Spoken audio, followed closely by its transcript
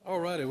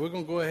righty, we're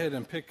going to go ahead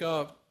and pick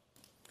up.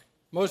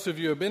 Most of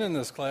you have been in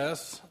this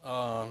class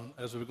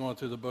as we're going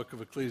through the book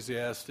of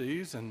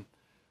Ecclesiastes, and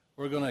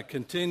we're going to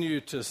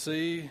continue to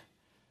see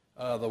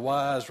the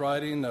wise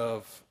writing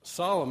of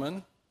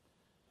Solomon.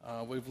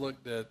 We've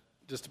looked at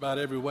just about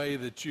every way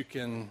that you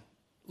can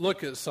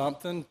look at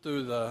something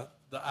through the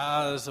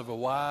eyes of a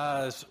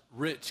wise,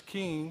 rich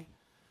king,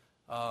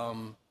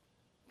 trying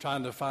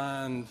to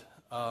find,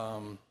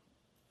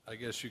 I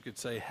guess you could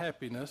say,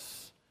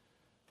 happiness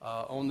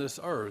on this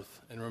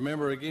earth. And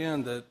remember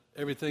again that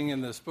everything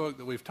in this book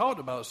that we've talked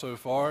about so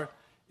far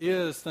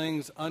is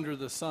things under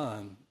the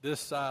sun, this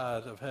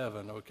side of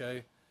heaven,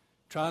 okay?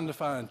 Trying to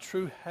find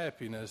true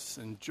happiness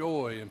and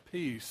joy and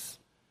peace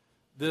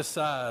this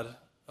side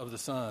of the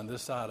sun,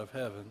 this side of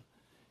heaven.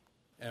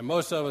 And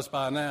most of us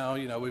by now,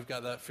 we've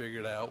got that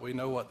figured out. We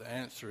know what the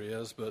answer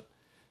is, but,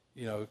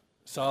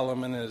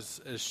 Solomon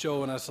is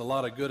showing us a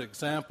lot of good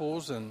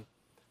examples. And,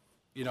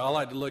 I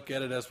like to look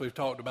at it as we've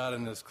talked about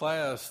in this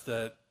class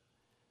that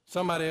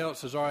somebody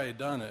else has already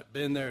done it,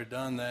 been there,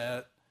 done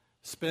that,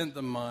 spent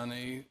the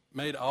money,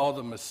 made all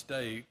the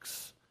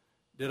mistakes,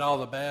 did all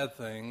the bad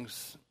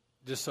things,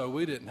 just so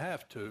we didn't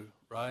have to,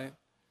 right?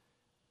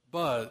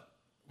 But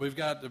we've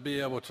got to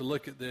be able to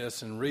look at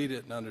this and read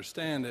it and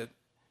understand it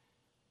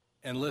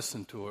and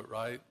listen to it,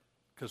 right?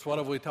 Because what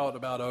have we talked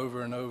about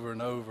over and over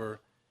and over?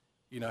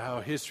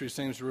 How history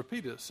seems to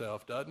repeat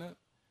itself, doesn't it?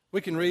 We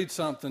can read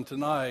something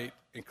tonight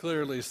and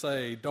clearly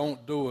say,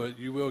 don't do it,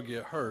 you will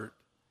get hurt.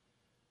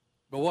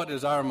 But what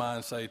does our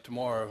mind say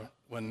tomorrow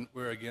when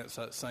we're against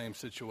that same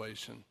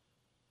situation?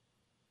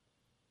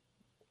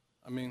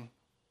 I mean,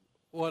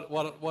 what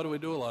do we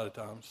do a lot of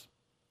times?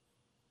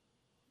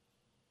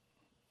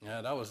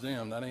 Yeah, that was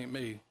them. That ain't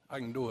me. I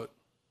can do it.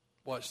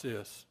 Watch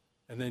this.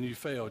 And then you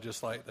fail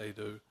just like they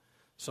do.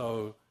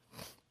 So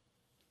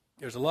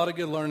there's a lot of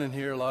good learning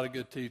here, a lot of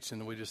good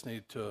teaching. We just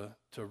need to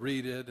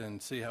read it and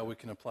see how we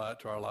can apply it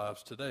to our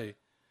lives today.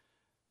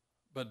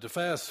 But to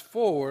fast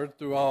forward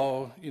through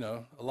all,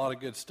 a lot of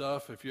good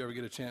stuff, if you ever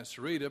get a chance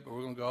to read it, but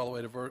we're going to go all the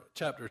way to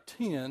chapter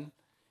 10.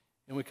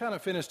 And we kind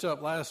of finished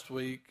up last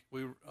week.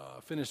 We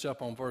finished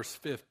up on verse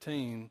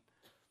 15.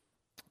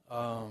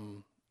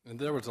 And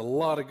there was a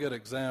lot of good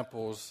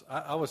examples.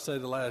 I would say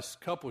the last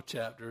couple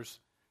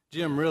chapters,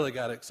 Jim really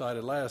got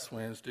excited last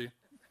Wednesday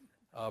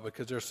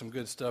because there's some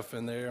good stuff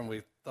in there. And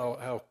we thought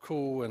how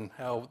cool and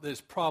how it's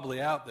probably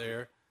out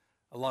there.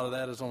 A lot of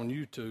that is on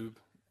YouTube.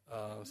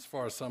 As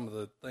far as some of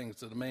the things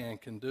that a man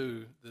can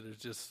do that is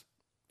just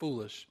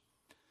foolish.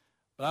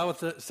 But I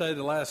would say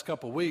the last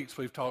couple of weeks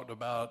we've talked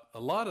about a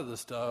lot of the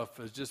stuff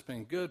has just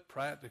been good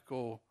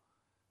practical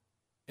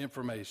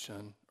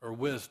information or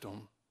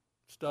wisdom,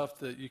 stuff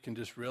that you can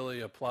just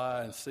really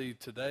apply and see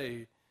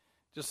today.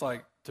 Just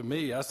like, to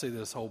me, I see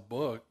this whole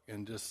book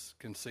and just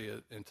can see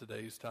it in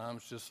today's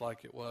times just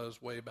like it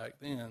was way back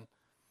then.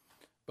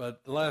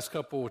 But the last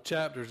couple of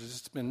chapters, it's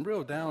just been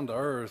real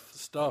down-to-earth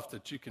stuff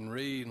that you can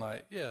read,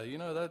 like, yeah,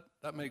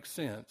 that makes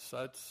sense.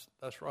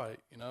 That's right,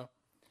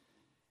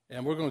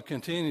 And we're going to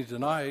continue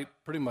tonight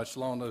pretty much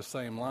along those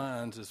same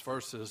lines as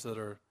verses that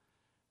are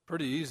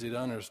pretty easy to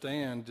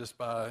understand just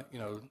by,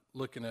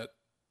 looking at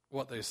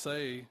what they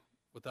say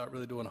without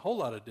really doing a whole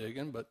lot of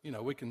digging. But,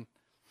 we can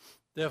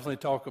definitely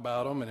talk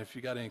about them. And if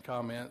you got any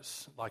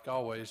comments, like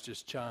always,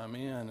 just chime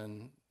in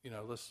and,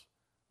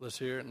 let's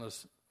hear it and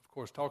let's, of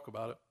course, talk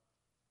about it.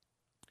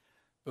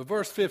 But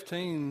verse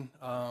 15,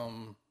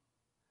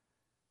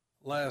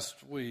 last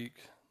week,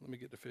 let me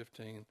get to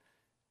 15.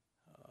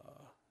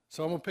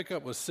 So I'm going to pick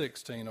up with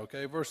 16,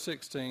 okay? Verse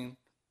 16,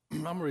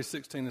 I'm going to read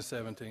 16 to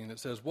 17. It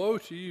says, "Woe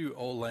to you,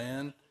 O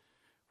land,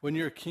 when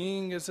your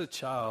king is a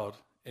child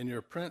and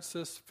your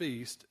princess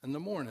feast in the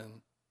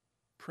morning."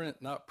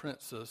 Not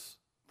princess,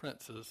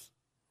 princes,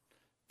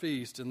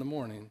 feast in the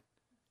morning.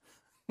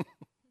 You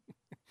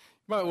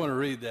might want to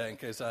read that in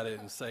case I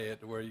didn't say it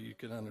to where you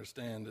can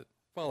understand it.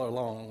 Follow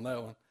along on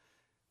that one.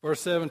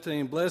 Verse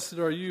 17, "Blessed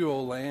are you,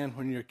 O land,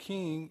 when your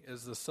king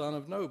is the son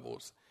of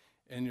nobles,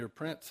 and your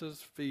princes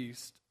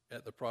feast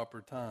at the proper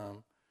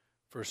time,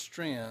 for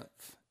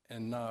strength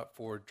and not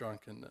for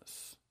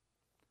drunkenness."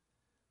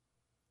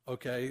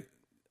 Okay,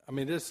 I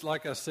mean, this,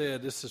 like I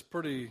said, this is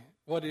pretty,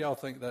 what do y'all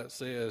think that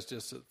says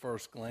just at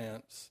first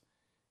glance?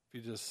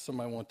 If you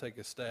somebody want to take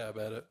a stab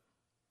at it.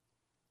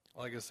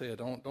 Like I said,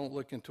 don't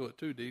look into it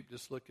too deep,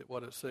 just look at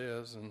what it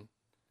says and,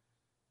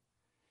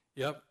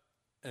 yep.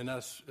 And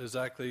that's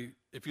exactly,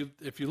 if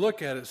you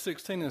look at it,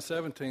 16 and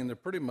 17, they're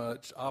pretty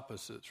much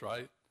opposites,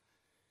 right?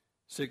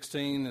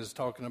 16 is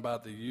talking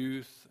about the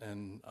youth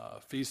and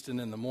feasting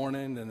in the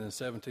morning, and then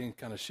 17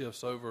 kind of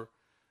shifts over,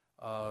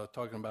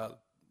 talking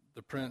about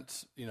the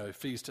prince,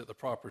 feast at the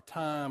proper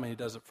time, and he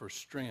does it for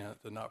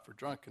strength and not for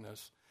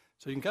drunkenness.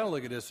 So you can kind of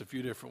look at this a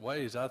few different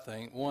ways, I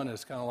think. One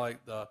is kind of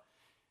like the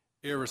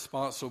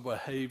irresponsible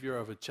behavior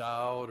of a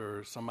child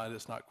or somebody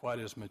that's not quite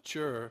as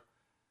mature.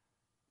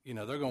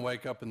 They're going to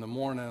wake up in the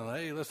morning and,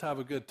 hey, let's have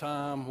a good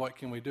time. What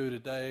can we do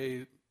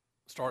today?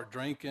 Start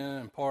drinking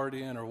and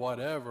partying or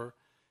whatever.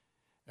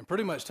 And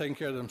pretty much taking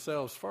care of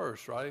themselves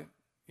first, right?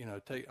 I'm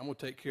going to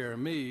take care of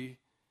me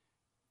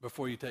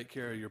before you take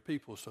care of your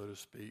people, so to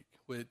speak,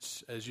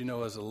 which, as you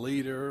know, as a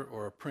leader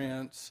or a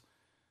prince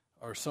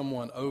or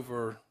someone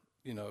over,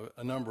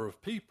 a number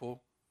of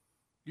people,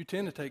 you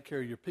tend to take care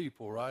of your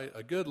people, right?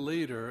 A good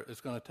leader is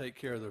going to take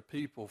care of their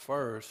people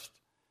first,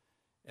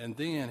 and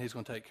then he's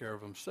going to take care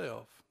of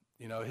himself.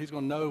 He's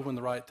going to know when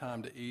the right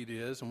time to eat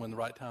is and when the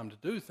right time to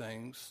do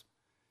things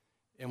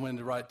and when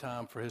the right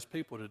time for his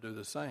people to do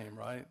the same,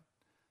 right?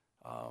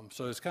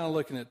 So it's kind of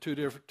looking at two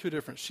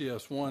different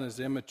shifts. One is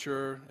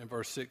immature in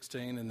verse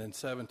 16, and then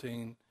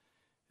 17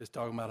 is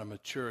talking about a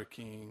mature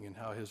king and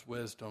how his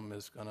wisdom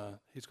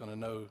he's going to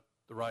know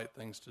the right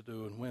things to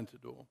do and when to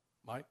do them.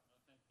 Mike?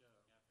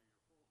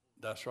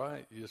 That's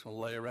right. You're just going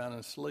to lay around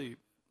and sleep.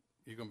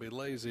 You're going to be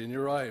lazy, and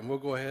you're right. And we'll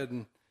go ahead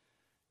and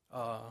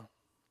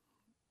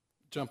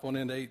jump on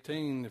into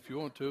 18 if you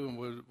want to, and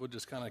we'll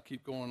just kind of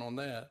keep going on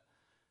that.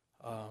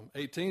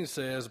 18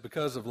 says,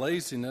 because of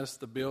laziness,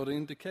 the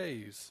building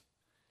decays,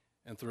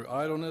 and through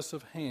idleness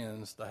of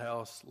hands, the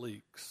house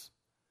leaks.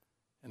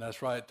 And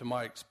that's right to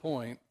Mike's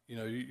point.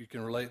 You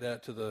can relate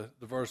that to the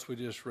verse we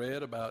just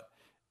read about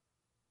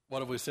what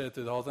have we said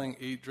through the whole thing?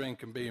 Eat,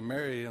 drink, and be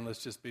merry, and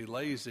let's just be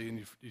lazy. And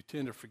you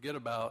tend to forget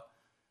about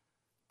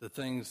the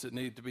things that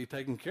need to be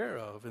taken care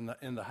of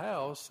in the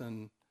house,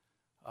 and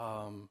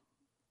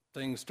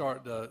things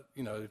start to,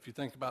 if you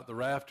think about the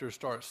rafters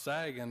start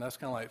sagging, that's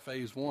kind of like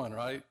phase one,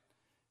 right,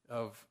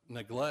 of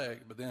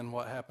neglect. But then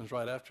what happens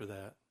right after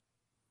that?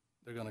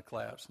 They're going to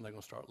collapse and they're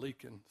going to start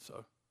leaking.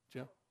 So,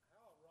 Jim?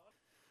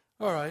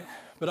 All right.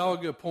 But all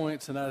good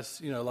points, and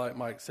that's, like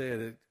Mike said,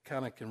 it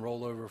kind of can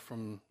roll over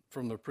from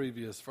the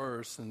previous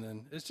verse. And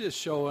then it's just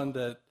showing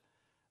that,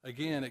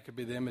 again, it could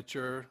be the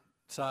immature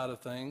side of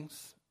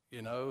things,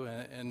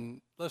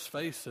 and let's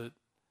face it,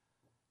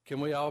 can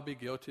we all be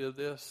guilty of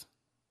this?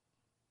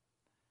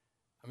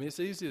 I mean, it's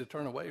easy to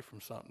turn away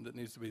from something that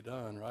needs to be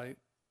done, right?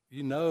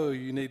 You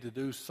need to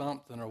do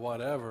something or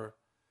whatever.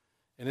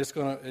 And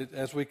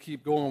as we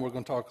keep going, we're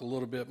going to talk a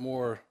little bit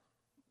more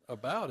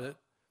about it.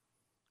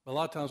 But a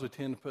lot of times we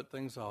tend to put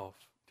things off.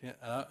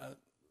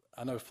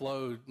 I know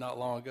Flo not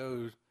long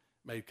ago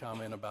made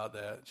comment about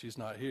that. She's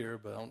not here,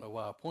 but I don't know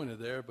why I pointed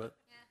there. But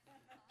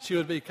she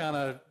would be kind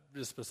of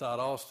just beside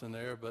Austin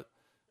there, but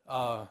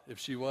if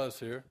she was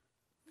here.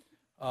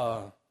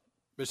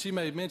 But she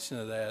made mention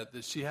of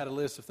that she had a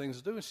list of things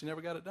to do and she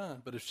never got it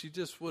done. But if she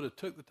just would have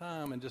took the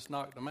time and just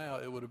knocked them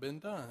out, it would have been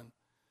done.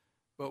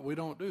 But we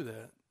don't do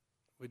that.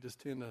 We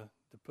just tend to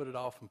put it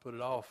off,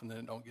 and then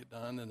it don't get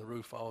done, and the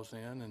roof falls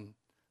in, and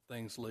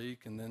things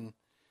leak. And then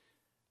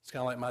it's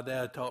kind of like my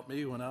dad taught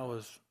me when I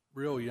was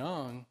real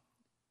young,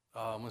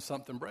 when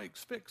something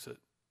breaks, fix it.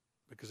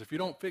 Because if you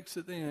don't fix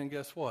it then,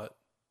 guess what?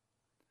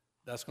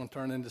 That's going to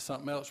turn into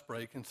something else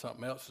breaking,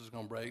 something else is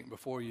going to break, and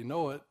before you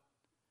know it,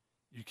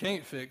 you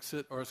can't fix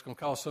it, or it's going to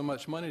cost so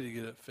much money to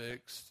get it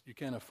fixed, you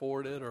can't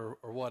afford it or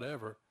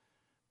whatever.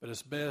 But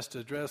it's best to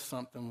address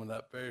something when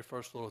that very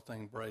first little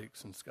thing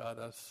breaks. And Scott,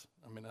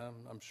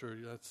 I'm sure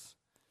that's,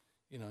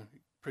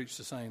 preach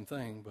the same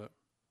thing. But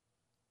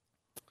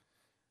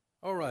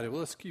all righty, well,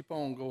 let's keep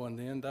on going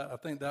then. I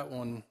think that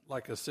one,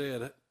 like I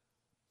said,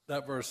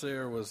 that verse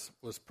there was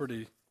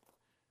pretty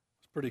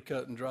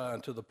cut and dry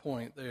and to the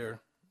point there.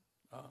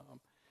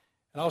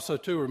 And also,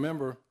 too,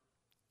 remember,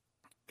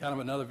 kind of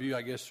another view,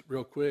 I guess,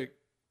 real quick,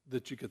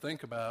 that you could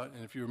think about.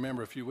 And if you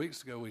remember a few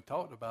weeks ago, we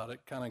talked about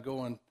it, kind of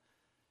going,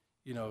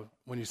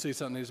 when you see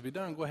something needs to be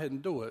done, go ahead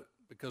and do it.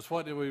 Because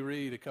what did we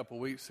read a couple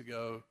weeks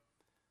ago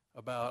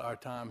about our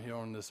time here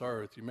on this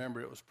earth? You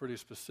remember it was pretty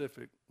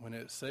specific when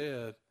it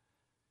said,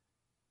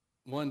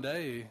 one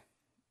day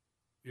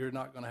you're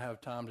not going to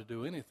have time to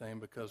do anything.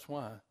 Because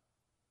why?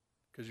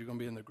 Because you're going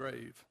to be in the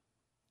grave.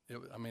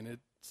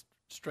 It's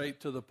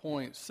straight to the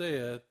point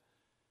said,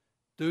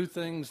 do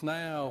things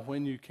now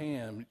when you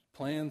can.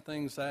 Plan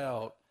things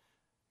out.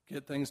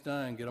 Get things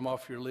done. Get them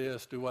off your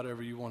list. Do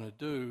whatever you want to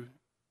do.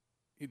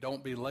 You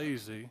don't be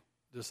lazy,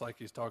 just like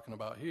he's talking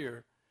about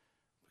here,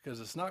 because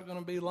it's not going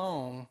to be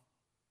long.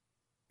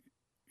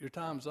 Your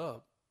time's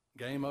up.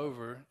 Game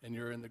over, and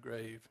you're in the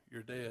grave.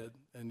 You're dead,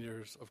 and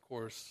yours, of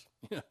course,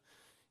 you're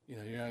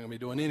not going to be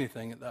doing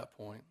anything at that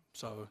point.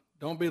 So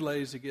don't be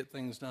lazy. Get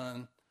things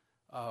done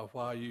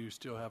while you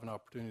still have an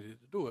opportunity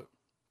to do it.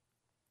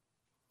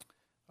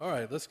 All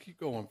right, let's keep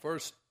going.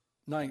 Verse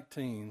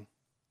 19.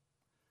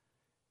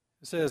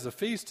 It says, a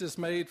feast is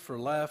made for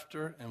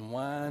laughter, and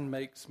wine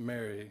makes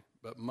merry,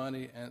 but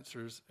money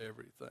answers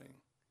everything.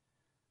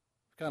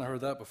 We've kind of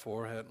heard that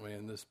before, hadn't we,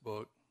 in this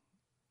book?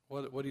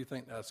 What do you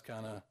think that's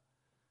kind of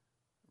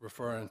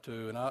referring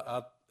to? And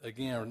I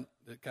again,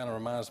 it kind of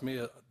reminds me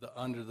of the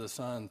under the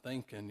sun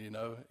thinking,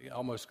 It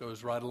almost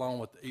goes right along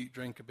with the eat,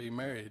 drink, and be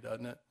merry,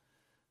 doesn't it?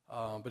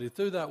 But he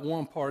threw that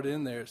one part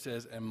in there. It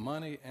says, and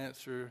money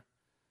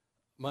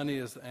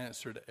is the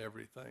answer to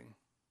everything.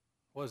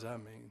 What does that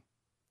mean?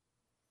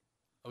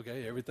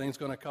 Okay, everything's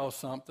going to cost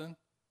something.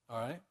 All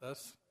right,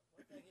 that's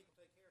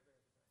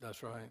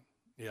right.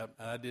 Yep,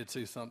 and I did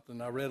see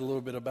something. I read a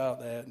little bit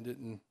about that and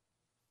didn't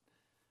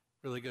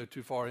really go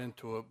too far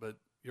into it, but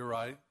you're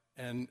right.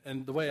 And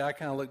the way I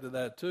kind of looked at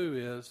that too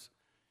is,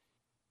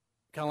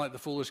 kind of like the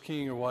foolish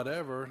king or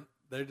whatever,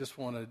 they just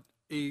want to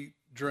eat,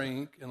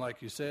 drink, and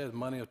like you said,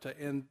 money will take.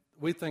 And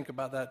we think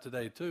about that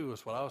today too.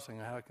 Is what I was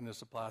thinking. How can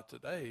this apply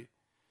today?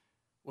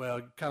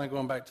 Well, kind of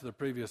going back to the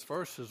previous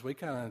verses, we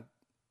kind of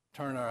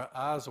turn our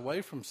eyes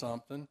away from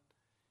something,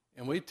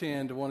 and we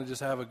tend to want to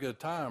just have a good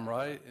time,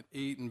 right? And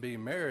eat and be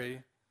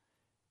merry.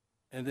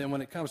 And then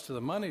when it comes to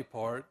the money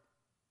part,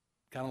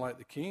 kind of like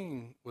the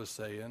king was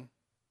saying,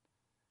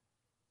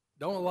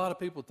 don't a lot of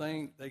people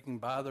think they can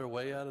buy their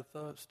way out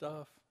of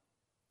stuff?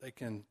 They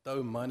can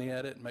throw money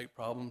at it and make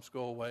problems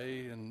go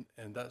away and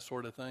that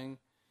sort of thing.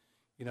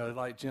 You know,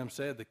 like Jim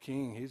said, the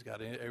king, he's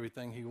got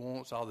everything he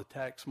wants, all the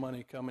tax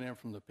money coming in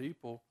from the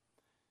people.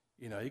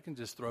 You know, he can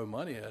just throw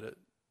money at it.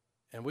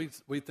 And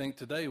we think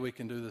today we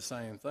can do the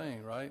same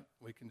thing, right?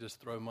 We can just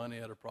throw money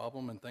at a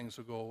problem and things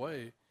will go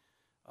away.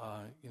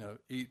 You know,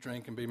 eat,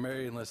 drink, and be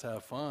merry, and let's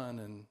have fun,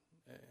 and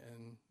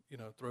you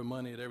know, throw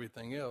money at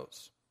everything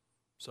else.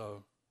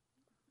 So,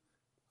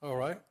 all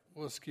right,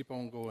 well, let's keep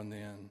on going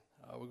then.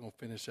 We're going to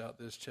finish out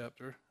this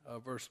chapter,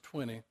 verse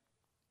 20.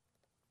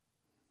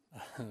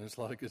 There's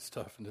a lot of good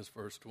stuff in this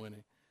verse 20.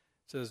 It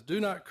says, do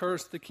not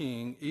curse the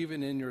king,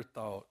 even in your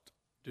thought.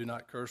 Do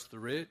not curse the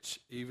rich,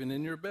 even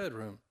in your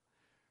bedroom.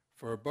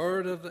 For a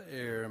bird of the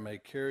air may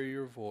carry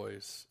your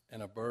voice,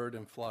 and a bird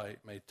in flight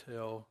may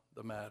tell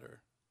the matter.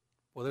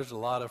 Well, there's a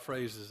lot of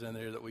phrases in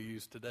there that we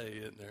use today,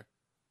 isn't there?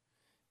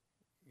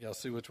 Y'all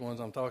see which ones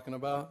I'm talking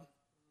about?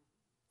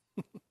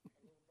 A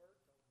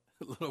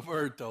little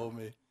bird told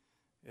me.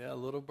 Yeah, a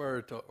little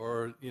bird told,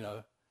 or, you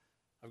know,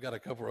 I've got a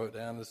couple wrote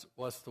down.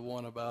 What's the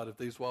one about if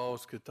these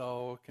walls could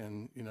talk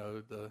and, you know,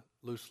 the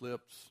loose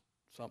lips,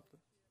 something,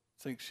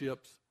 sink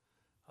ships.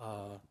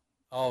 All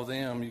of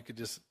them, you could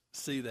just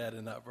see that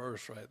in that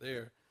verse right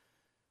there.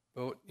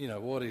 But, you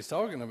know, what he's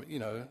talking about, you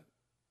know,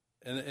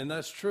 and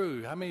that's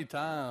true. How many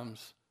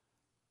times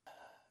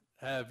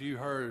have you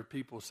heard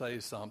people say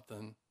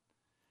something?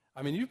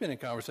 I mean, you've been in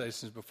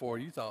conversations before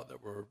you thought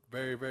that were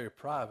very, very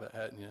private,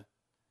 hadn't you?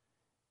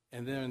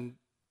 And then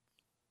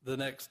the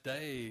next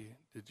day,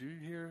 did you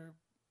hear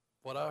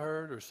what I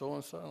heard or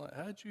so-and-so? Like,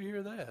 how'd you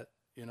hear that,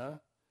 you know?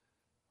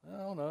 I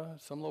don't know.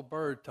 Some little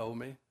bird told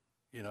me,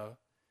 you know,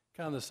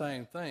 kind of the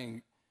same thing.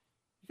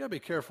 You got to be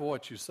careful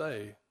what you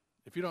say.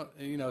 If you don't,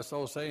 you know, it's the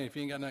old saying, if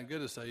you ain't got nothing good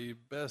to say, you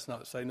best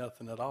not say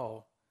nothing at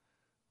all,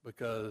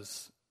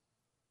 because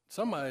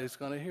somebody's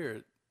going to hear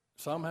it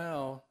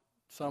somehow,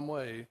 some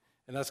way.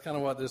 And that's kind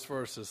of what this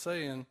verse is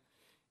saying.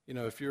 You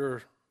know, if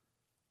you're,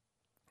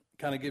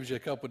 kind of gives you a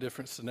couple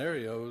different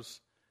scenarios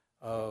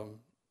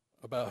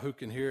about who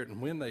can hear it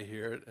and when they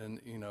hear it,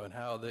 and, you know, and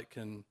how it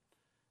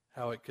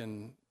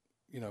can,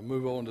 you know,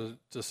 move on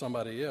to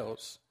somebody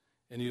else,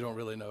 and you don't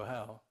really know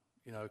how,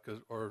 you know,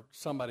 or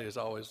somebody is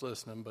always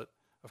listening, but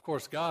of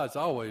course, God's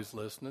always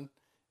listening.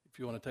 If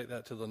you want to take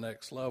that to the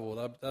next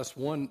level, that's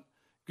one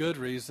good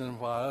reason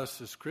why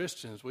us as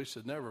Christians, we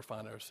should never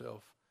find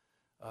ourselves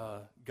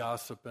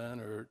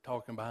gossiping or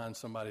talking behind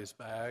somebody's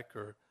back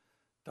or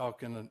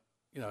talking,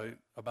 you know,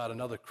 about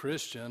another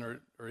Christian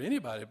or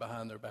anybody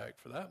behind their back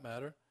for that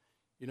matter.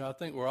 You know, I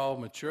think we're all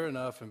mature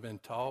enough and been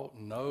taught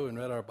and know and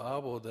read our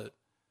Bible that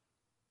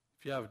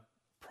if you have a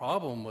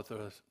problem with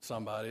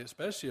somebody,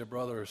 especially a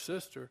brother or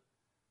sister,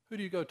 who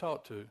do you go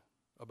talk to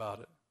about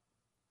it?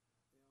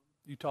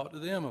 You talk to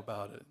them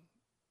about it.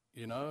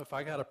 You know, if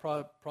I got a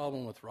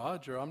problem with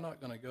Roger, I'm not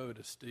going to go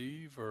to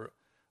Steve or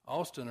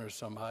Austin or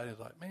somebody.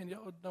 It's like, man,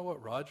 y'all know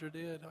what Roger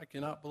did? I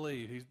cannot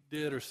believe he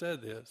did or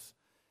said this.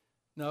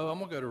 No, I'm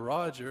going to go to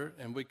Roger,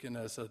 and we can,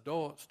 as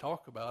adults,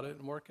 talk about it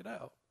and work it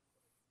out.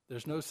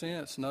 There's no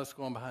sense in us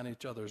going behind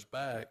each other's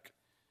back,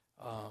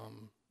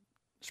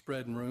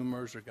 spreading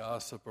rumors or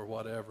gossip or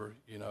whatever,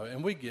 you know.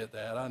 And we get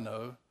that, I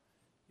know.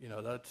 You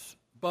know,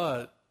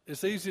 but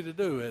it's easy to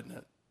do, isn't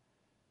it?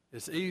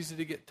 It's easy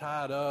to get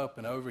tied up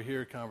and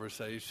overhear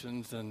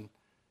conversations, and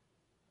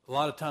a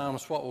lot of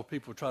times what will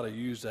people try to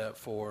use that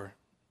for?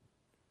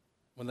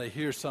 When they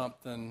hear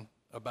something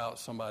about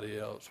somebody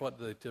else, what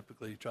do they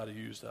typically try to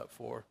use that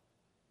for?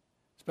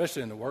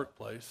 Especially in the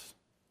workplace.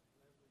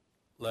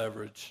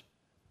 Leverage.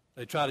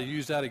 They try to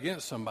use that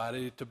against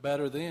somebody to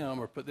better them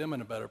or put them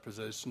in a better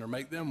position or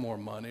make them more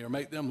money or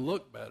make them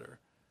look better,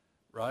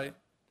 right?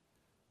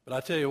 But I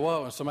tell you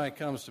what, when somebody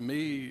comes to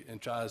me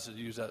and tries to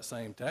use that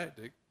same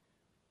tactic,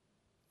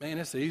 man,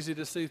 it's easy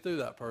to see through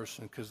that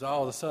person because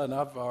all of a sudden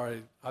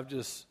I've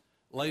just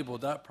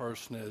labeled that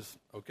person as,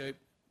 okay,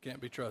 can't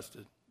be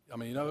trusted. I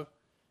mean, you know,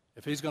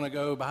 if he's going to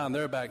go behind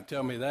their back and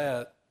tell me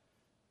that,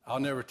 I'll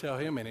never tell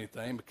him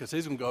anything because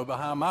he's going to go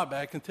behind my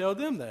back and tell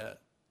them that,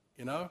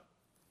 you know.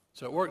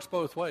 So it works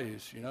both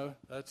ways, you know.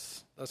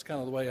 That's kind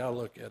of the way I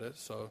look at it.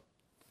 So,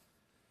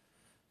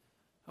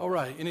 all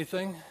right,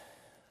 anything?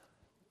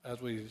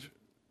 As we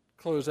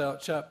close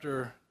out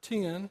chapter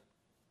 10,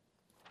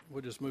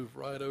 we'll just move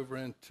right over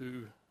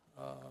into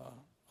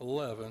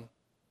 11.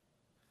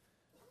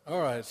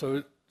 All right,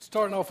 so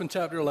starting off in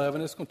chapter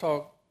 11, it's going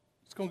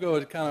to go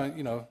to kind of,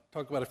 you know,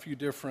 talk about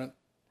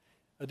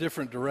a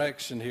different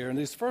direction here. And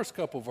these first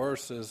couple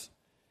verses,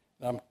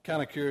 I'm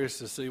kind of curious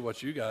to see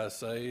what you guys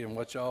say and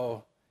what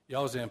y'all,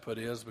 y'all's input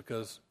is,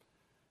 because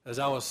as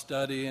I was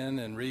studying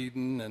and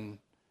reading,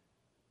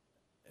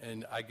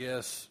 and I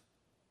guess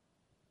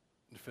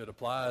if it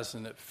applies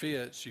and it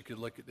fits, you could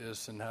look at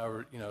this in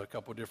however, a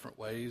couple of different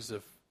ways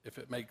if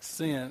it makes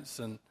sense,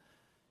 and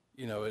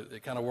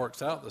it kind of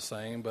works out the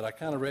same. But I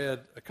kind of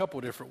read a couple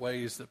of different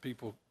ways that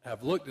people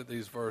have looked at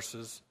these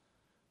verses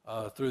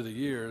through the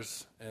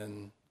years,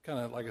 and kind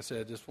of, like I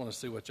said, just want to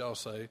see what y'all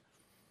say.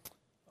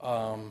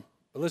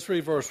 But let's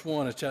read verse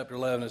 1 of chapter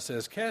 11. It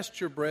says,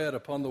 "Cast your bread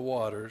upon the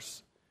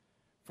waters,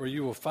 for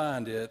you will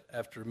find it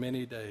after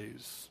many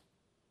days."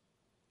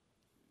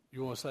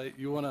 You want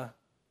to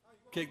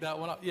kick that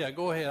one off? Yeah,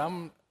 go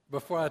ahead.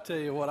 Before I tell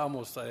you what I'm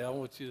going to say, I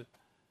want you to.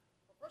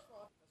 Well, first of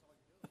all, that's all you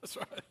can do. That's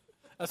right.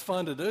 That's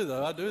fun to do,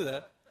 though. I do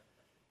that.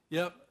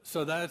 Yep.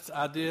 So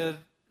I did,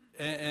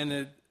 and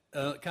it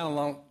kind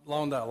of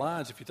along that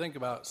lines. If you think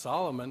about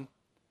Solomon,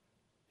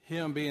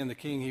 him being the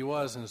king he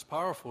was and as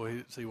powerful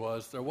as he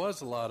was, there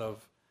was a lot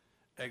of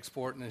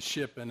exporting and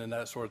shipping and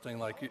that sort of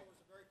thing.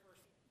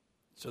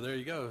 So there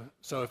you go.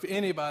 So if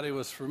anybody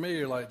was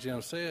familiar, like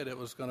Jim said, it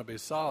was going to be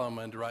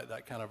Solomon to write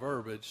that kind of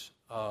verbiage.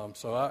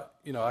 So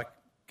I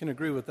can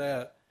agree with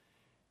that.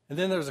 And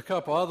then there's a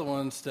couple other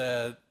ones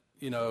that,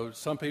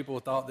 some people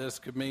thought this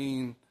could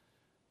mean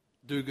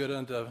do good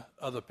unto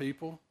other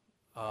people.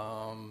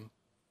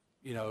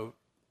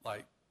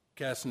 Like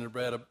casting the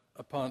bread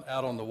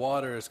out on the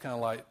water is kind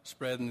of like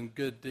spreading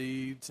good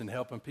deeds and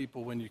helping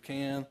people when you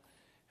can,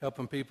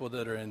 helping people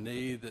that are in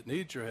need, that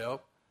need your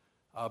help,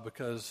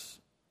 because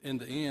in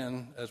the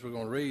end, as we're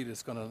going to read,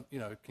 it's going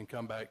to, can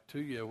come back to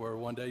you where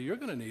one day you're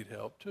going to need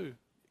help too.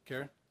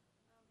 Karen?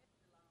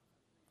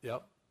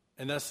 Yep.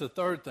 And that's the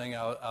third thing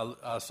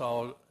I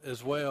saw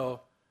as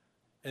well.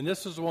 And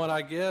this is one,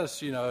 I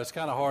guess, it's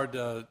kind of hard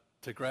to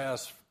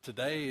grasp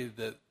today,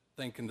 that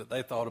thinking that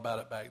they thought about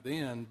it back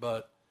then,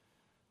 but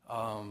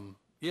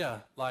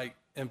like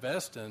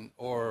investing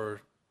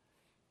or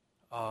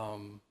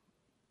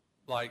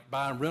like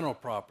buying rental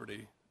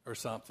property or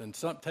something,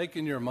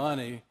 taking your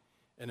money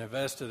and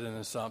invest it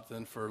into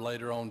something for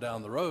later on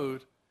down the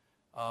road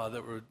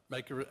that would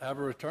have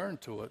a return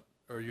to it,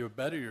 or you'll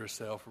better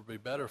yourself or be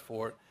better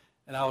for it.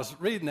 And I was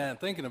reading that and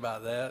thinking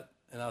about that,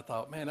 and I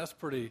thought, man, that's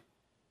pretty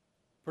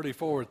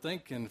forward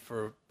thinking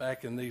for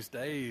back in these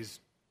days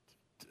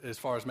as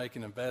far as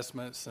making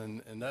investments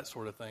and that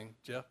sort of thing.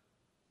 Jeff?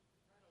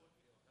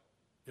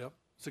 Yep,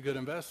 it's a good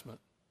investment.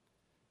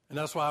 And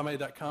that's why I made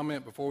that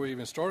comment before we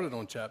even started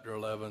on chapter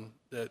 11,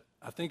 that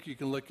I think you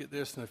can look at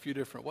this in a few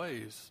different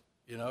ways,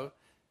 kind of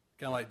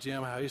like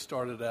Jim, how he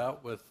started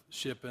out with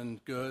shipping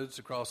goods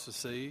across the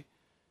sea.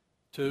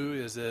 2,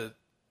 is it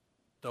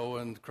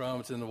throwing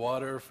crumbs in the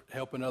water,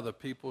 helping other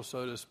people,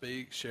 so to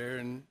speak,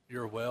 sharing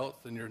your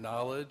wealth and your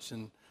knowledge,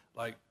 and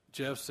like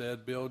Jeff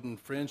said, building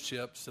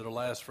friendships that'll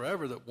last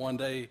forever that one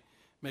day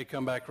may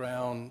come back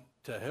around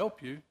to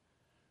help you?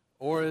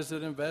 Or is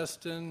it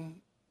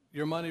investing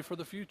your money for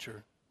the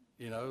future?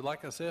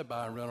 Like I said,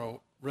 buying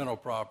rental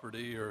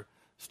property or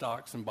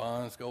stocks and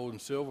bonds, gold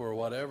and silver or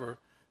whatever,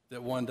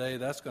 that one day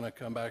that's going to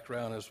come back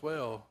around as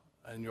well,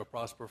 and you'll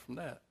prosper from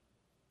that.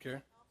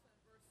 Karen?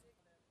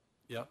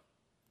 Yep.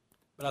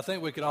 But I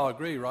think we could all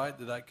agree, right,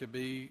 that could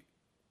be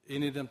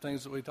any of them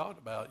things that we talked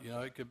about.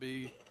 It could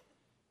be,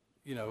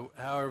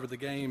 however the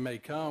game may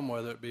come,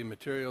 whether it be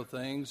material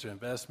things or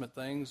investment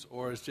things,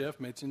 or as Jeff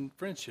mentioned,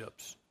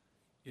 friendships.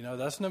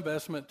 That's an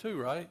investment too,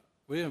 right?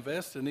 We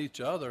invest in each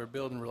other,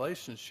 building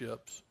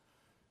relationships,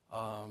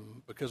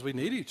 because we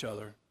need each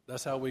other.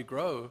 That's how we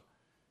grow.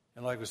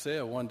 And like we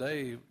said, one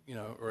day,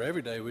 or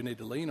every day, we need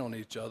to lean on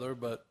each other.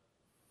 But,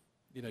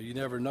 you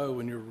never know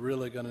when you're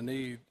really going to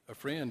need a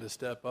friend to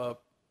step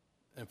up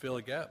and fill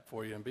a gap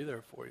for you and be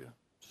there for you.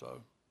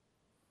 So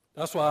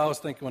that's why I was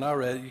thinking when I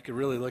read it, you could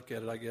really look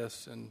at it, I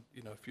guess, in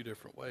a few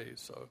different ways.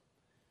 So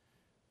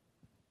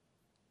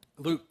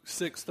Luke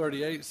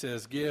 6:38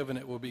 says, "Give and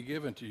it will be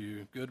given to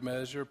you, good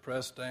measure,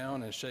 pressed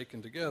down and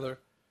shaken together,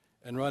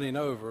 and running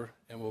over,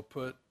 and will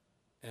put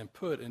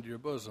into your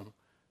bosom.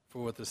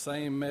 For with the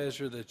same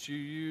measure that you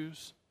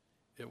use,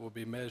 it will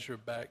be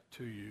measured back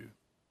to you."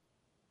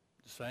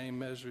 The same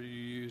measure you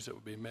use, it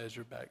will be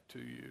measured back to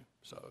you.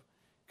 So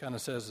kind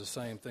of says the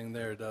same thing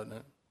there, doesn't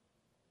it?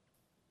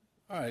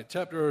 All right,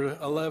 chapter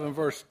 11,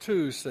 verse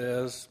 2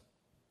 says,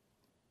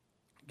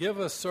 "Give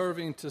us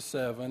serving to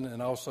 7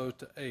 and also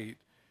to 8,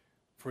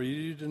 for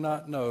you do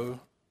not know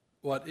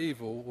what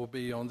evil will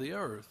be on the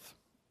earth."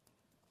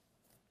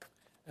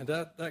 And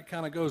that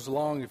kind of goes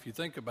along, if you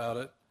think about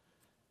it,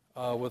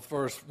 with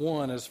verse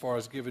 1 as far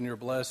as giving your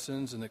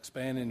blessings and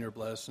expanding your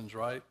blessings,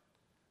 right?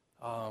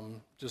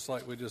 Just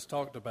like we just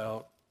talked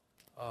about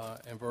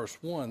in verse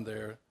 1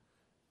 there.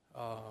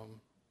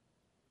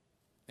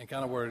 And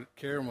kind of where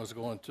Karen was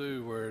going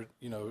to, where,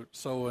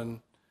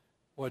 sowing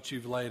what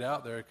you've laid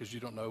out there, because you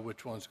don't know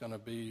which one's going to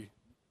be,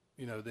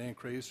 the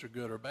increase or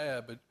good or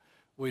bad. But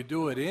we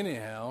do it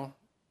anyhow,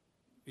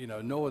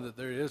 knowing that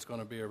there is going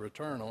to be a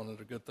return on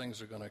it, or good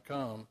things are going to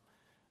come.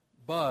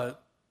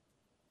 But,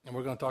 and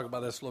we're going to talk about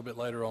this a little bit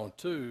later on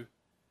too,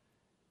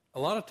 a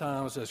lot of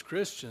times as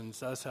Christians,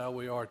 that's how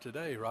we are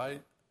today,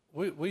 right?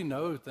 We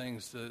know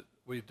things that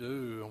we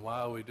do and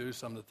why we do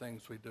some of the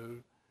things we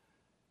do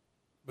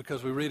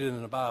because we read it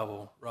in the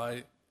Bible,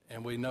 right?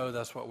 And we know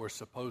that's what we're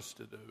supposed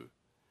to do.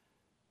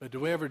 But do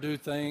we ever do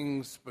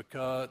things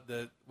because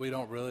that we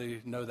don't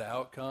really know the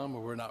outcome,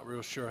 or we're not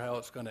real sure how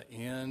it's going to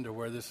end or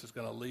where this is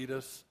going to lead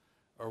us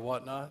or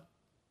whatnot?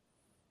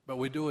 But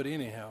we do it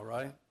anyhow,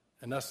 right?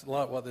 And that's a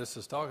lot what this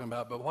is talking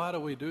about. But why do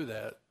we do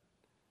that?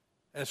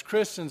 As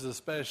Christians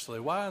especially,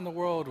 why in the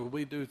world would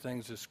we do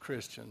things as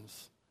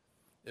Christians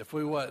if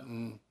we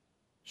wasn't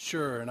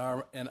sure in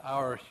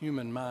our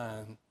human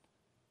mind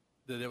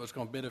that it was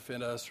going to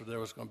benefit us or there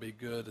was going to be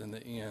good in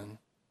the end?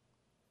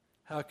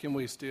 How can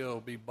we still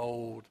be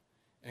bold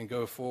and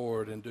go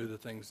forward and do the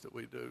things that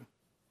we do?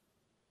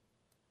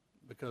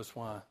 Because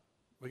why?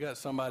 We got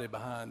somebody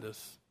behind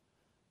us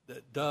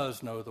that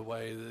does know the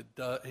way,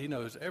 he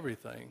knows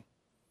everything,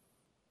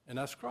 and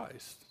that's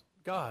Christ,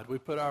 God. We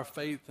put our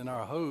faith and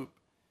our hope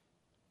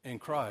in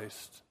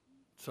Christ,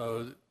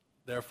 so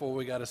therefore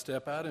we got to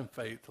step out in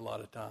faith a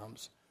lot of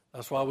times.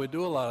 That's why we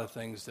do a lot of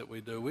things that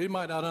we do. We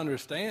might not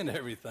understand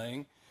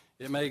everything.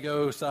 It may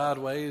go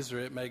sideways or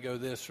it may go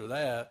this or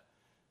that,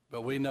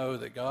 but we know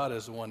that God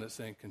is the one that's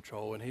in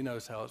control, and he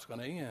knows how it's going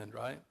to end,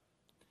 right?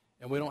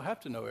 And we don't have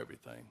to know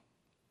everything.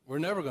 We're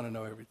never going to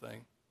know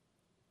everything.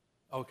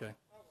 Okay.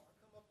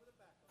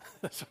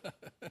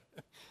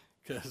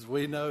 Because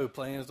we know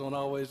plans don't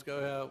always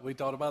go out. We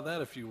talked about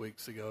that a few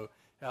weeks ago,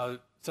 how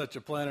such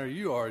a planner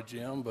you are,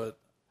 Jim, but,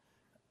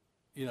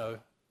 you know,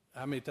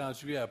 how many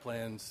times have you had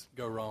plans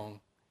go wrong?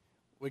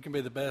 We can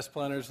be the best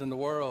planners in the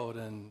world,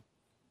 and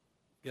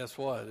guess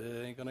what?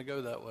 It ain't going to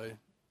go that way.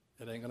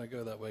 It ain't going to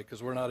go that way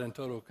because we're not in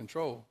total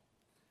control.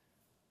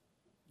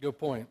 Good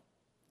point.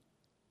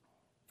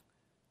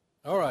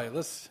 All right,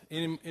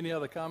 any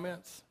other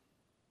comments?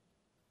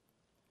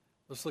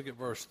 Let's look at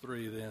verse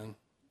 3 then.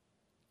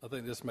 I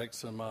think this makes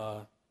some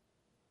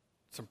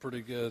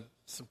pretty good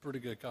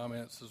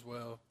comments as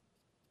well.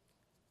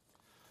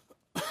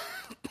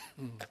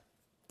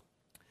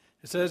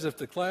 It says, if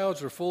the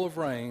clouds are full of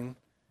rain,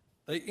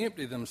 they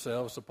empty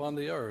themselves upon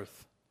the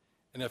earth.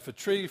 And if a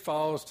tree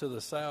falls to the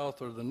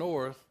south or the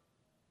north,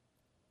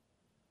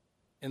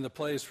 in the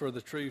place where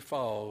the tree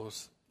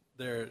falls,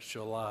 there it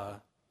shall lie.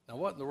 Now,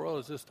 what in the world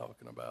is this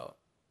talking about?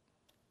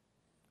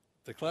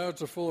 If the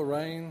clouds are full of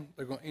rain,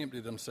 they're going to empty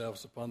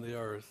themselves upon the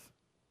earth.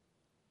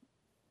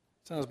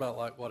 Sounds about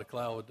like what a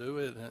cloud would do,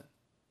 isn't it?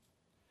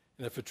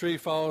 And if a tree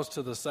falls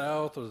to the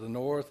south or the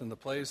north, in the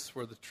place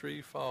where the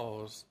tree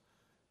falls,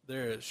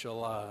 there it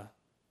shall lie.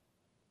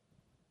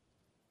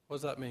 What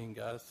does that mean,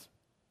 guys?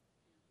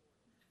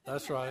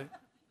 That's right.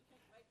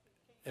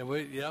 And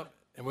we're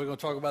going to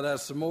talk about that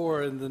some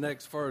more in the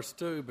next verse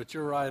too, but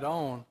you're right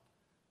on.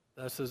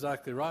 That's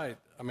exactly right.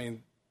 I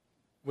mean,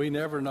 we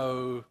never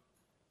know.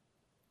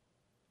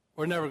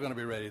 We're never going to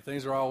be ready.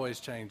 Things are always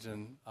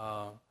changing,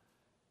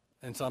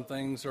 and some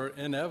things are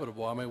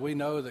inevitable. I mean, we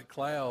know that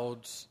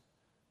clouds,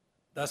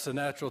 that's a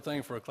natural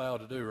thing for a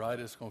cloud to do, right?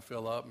 It's going to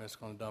fill up and it's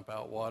going to dump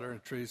out water, and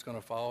a tree's going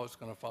to fall,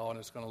 and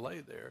it's going to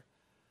lay there.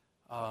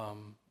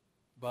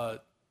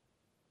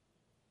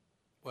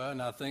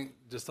 And I think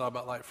just thought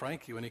about like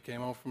Frankie when he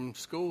came home from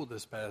school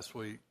this past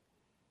week.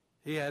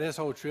 He had his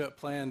whole trip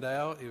planned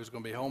out. He was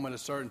going to be home at a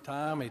certain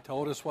time. He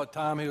told us what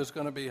time he was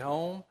going to be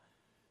home.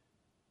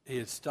 He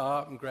had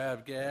stopped and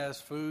grabbed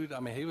gas, food. I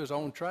mean, he was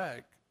on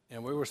track.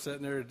 And we were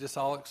sitting there just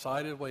all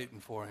excited waiting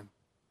for him.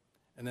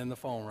 And then the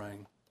phone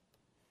rang.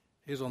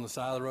 He was on the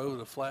side of the road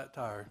with a flat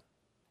tire.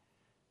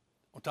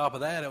 On top of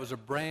that, it was a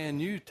brand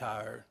new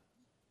tire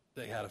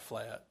that had a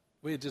flat.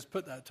 We had just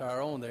put that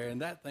tire on there,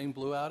 and that thing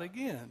blew out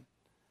again.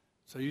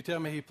 So you tell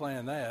me he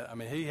planned that. I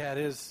mean, he had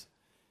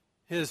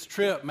his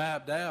trip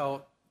mapped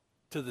out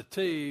to the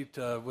T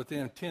to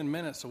within 10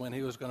 minutes of when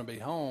he was going to be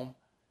home.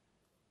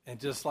 And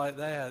just like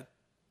that,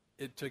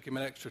 it took him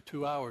an extra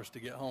 2 hours to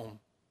get home.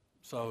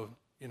 So,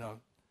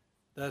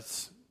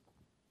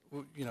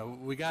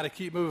 we got to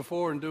keep moving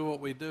forward and do what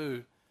we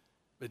do.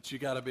 But you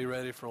got to be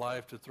ready for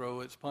life to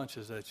throw its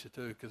punches at you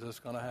too, because it's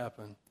going to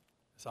happen.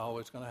 It's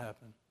always going to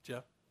happen.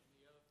 Jeff?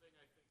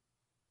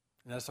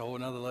 And that's a whole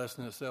other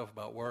lesson in itself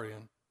about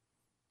worrying.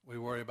 We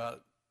worry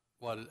about,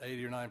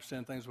 80 or 90%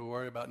 of things we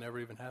worry about never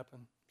even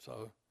happen.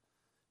 So,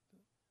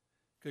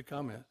 good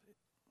comment.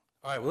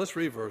 All right, well, let's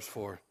read verse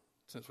 4.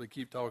 Since we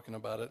keep talking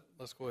about it,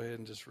 let's go ahead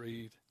and just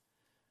read.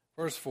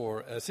 Verse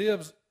 4, as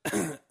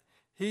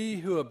he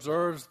who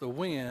observes the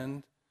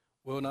wind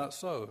will not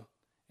sow,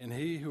 and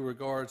he who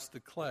regards the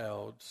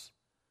clouds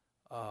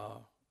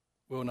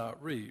will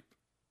not reap.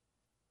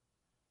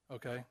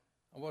 Okay,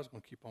 I was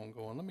going to keep on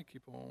going. Let me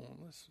keep on.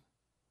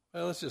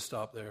 Let's just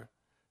stop there.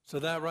 So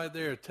that right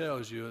there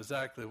tells you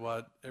exactly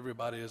what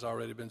everybody has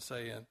already been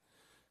saying.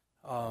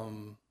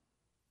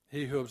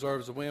 He who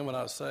observes the wind will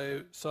not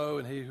sow,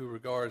 and he who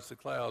regards the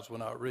clouds will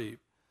not reap.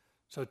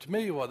 So to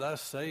me, what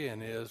that's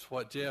saying is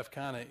what Jeff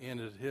kind of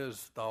ended his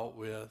thought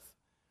with.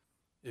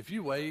 If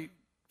you wait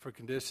for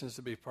conditions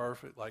to be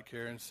perfect, like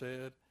Karen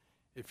said,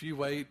 If you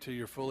wait till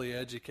you're fully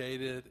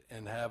educated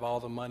and have all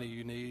the money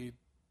you need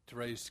to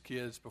raise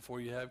kids before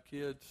you have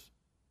kids,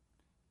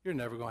 you're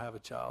never going to have a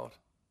child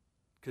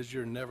because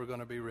you're never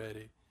going to be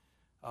ready.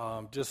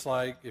 Just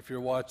like if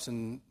you're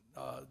watching,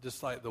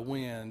 just like the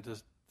wind,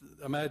 just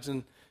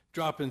imagine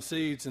dropping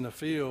seeds in a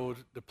field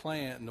to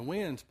plant and the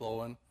wind's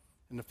blowing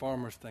and the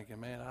farmer's thinking,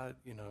 man,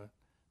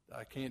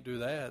 I can't do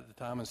that. The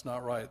timing's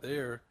not right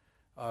there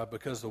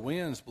because the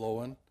wind's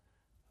blowing.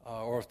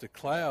 Or if the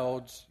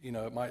clouds,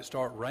 it might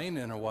start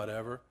raining or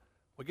whatever.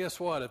 Well, guess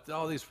what? If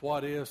all these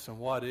what ifs,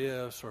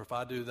 or if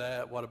I do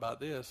that, what about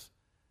this?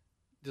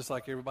 Just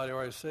like everybody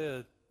already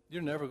said,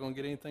 you're never going to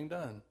get anything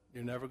done.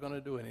 You're never going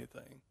to do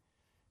anything.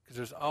 Because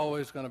there's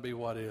always going to be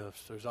what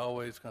ifs. There's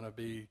always going to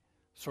be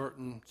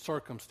certain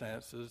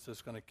circumstances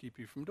that's going to keep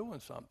you from doing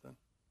something.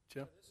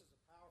 Jim? This is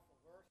a powerful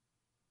verse.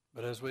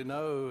 But as we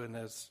know and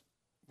as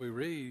we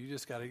read,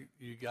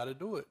 you got to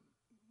do it.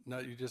 No,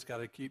 you just got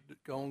to keep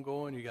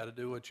going. You got to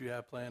do what you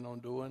have planned on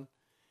doing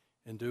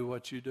and do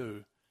what you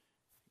do.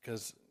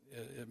 Because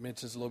it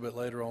mentions a little bit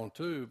later on,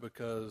 too,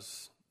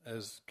 because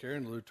as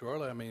Karen alluded to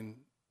earlier,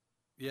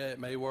 it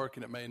may work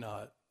and it may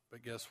not.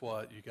 But guess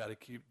what? You got to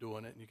keep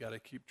doing it, and you got to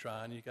keep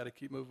trying. You got to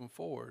keep moving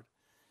forward.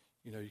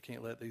 You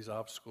can't let these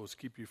obstacles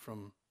keep you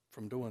from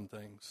doing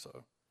things.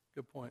 So,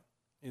 good point.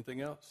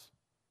 Anything else?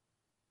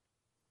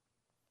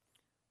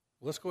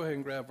 Let's go ahead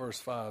and grab verse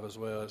 5 as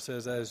well. It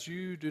says, as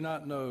you do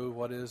not know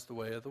what is the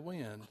way of the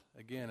wind.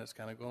 Again, it's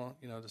kind of going,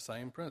 the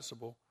same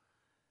principle.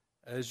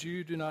 As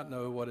you do not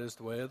know what is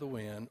the way of the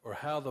wind, or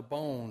how the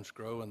bones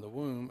grow in the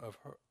womb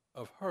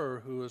of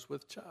her who is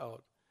with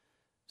child.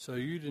 So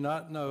you do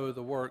not know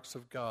the works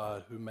of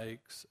God who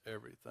makes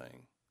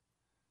everything.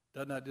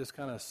 Doesn't that just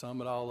kind of sum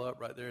it all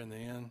up right there in the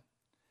end?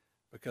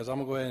 Because I'm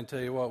going to go ahead and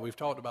tell you what, we've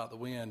talked about the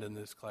wind in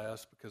this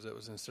class because it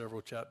was in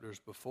several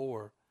chapters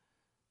before.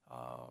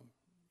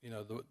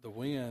 The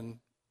wind,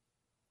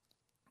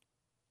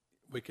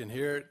 we can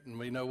hear it and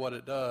we know what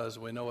it does.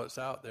 We know it's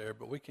out there,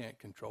 but we can't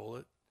control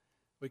it.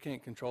 We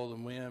can't control the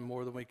wind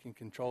more than we can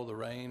control the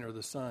rain or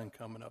the sun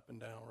coming up and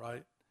down,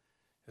 right?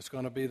 It's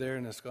going to be there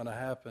and it's going to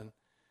happen.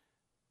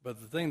 But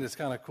the thing that's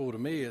kind of cool to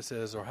me, it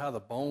says, or how the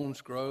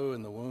bones grow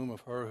in the womb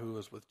of her who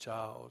is with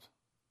child.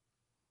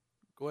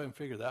 Go ahead and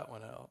figure that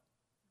one out.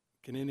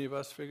 Can any of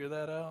us figure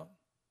that out?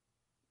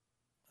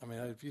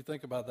 If you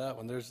think about that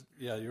one,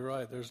 you're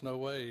right. There's no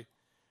way.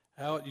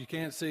 How you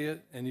can't see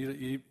it, and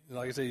you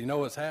like I said, you know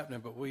what's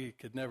happening, but we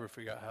could never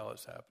figure out how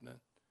it's happening.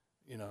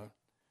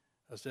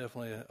 That's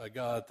definitely a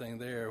God thing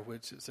there,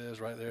 which it says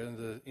right there in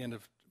the end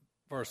of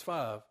verse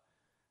 5.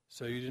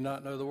 So you do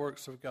not know the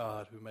works of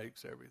God who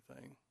makes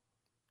everything.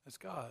 It's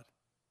God.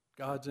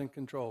 God's in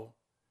control.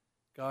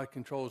 God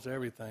controls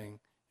everything,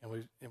 and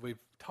we've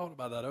talked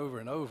about that over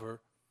and over.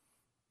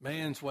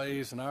 Man's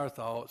ways and our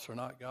thoughts are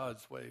not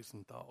God's ways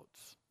and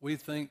thoughts. We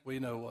think we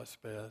know what's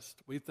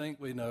best. We think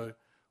we know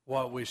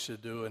what we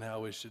should do and how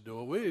we should do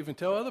it. We even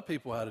tell other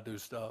people how to do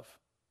stuff.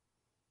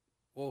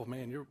 Whoa,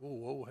 man,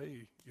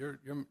 hey,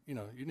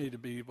 you need to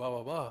be blah,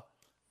 blah, blah.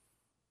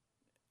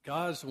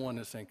 God's the one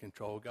that's in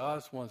control.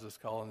 God's the one that's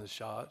calling the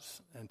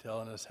shots and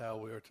telling us how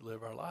we are to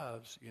live our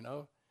lives,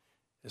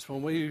 It's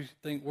when we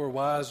think we're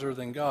wiser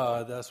than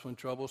God, that's when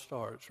trouble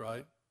starts,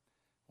 right?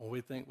 When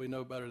we think we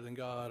know better than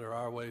God or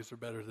our ways are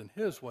better than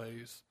His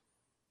ways,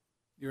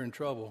 you're in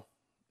trouble.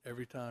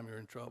 Every time you're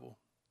in trouble.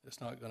 It's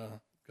not going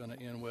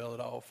to end well at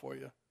all for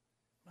you.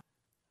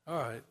 All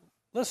right,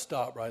 let's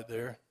stop right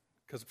there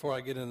because before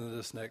I get into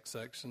this next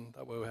section,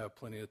 that way we'll have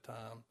plenty of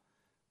time.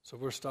 So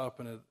we're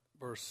stopping at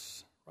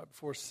verse right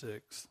before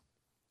 6.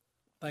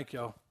 Thank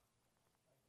y'all.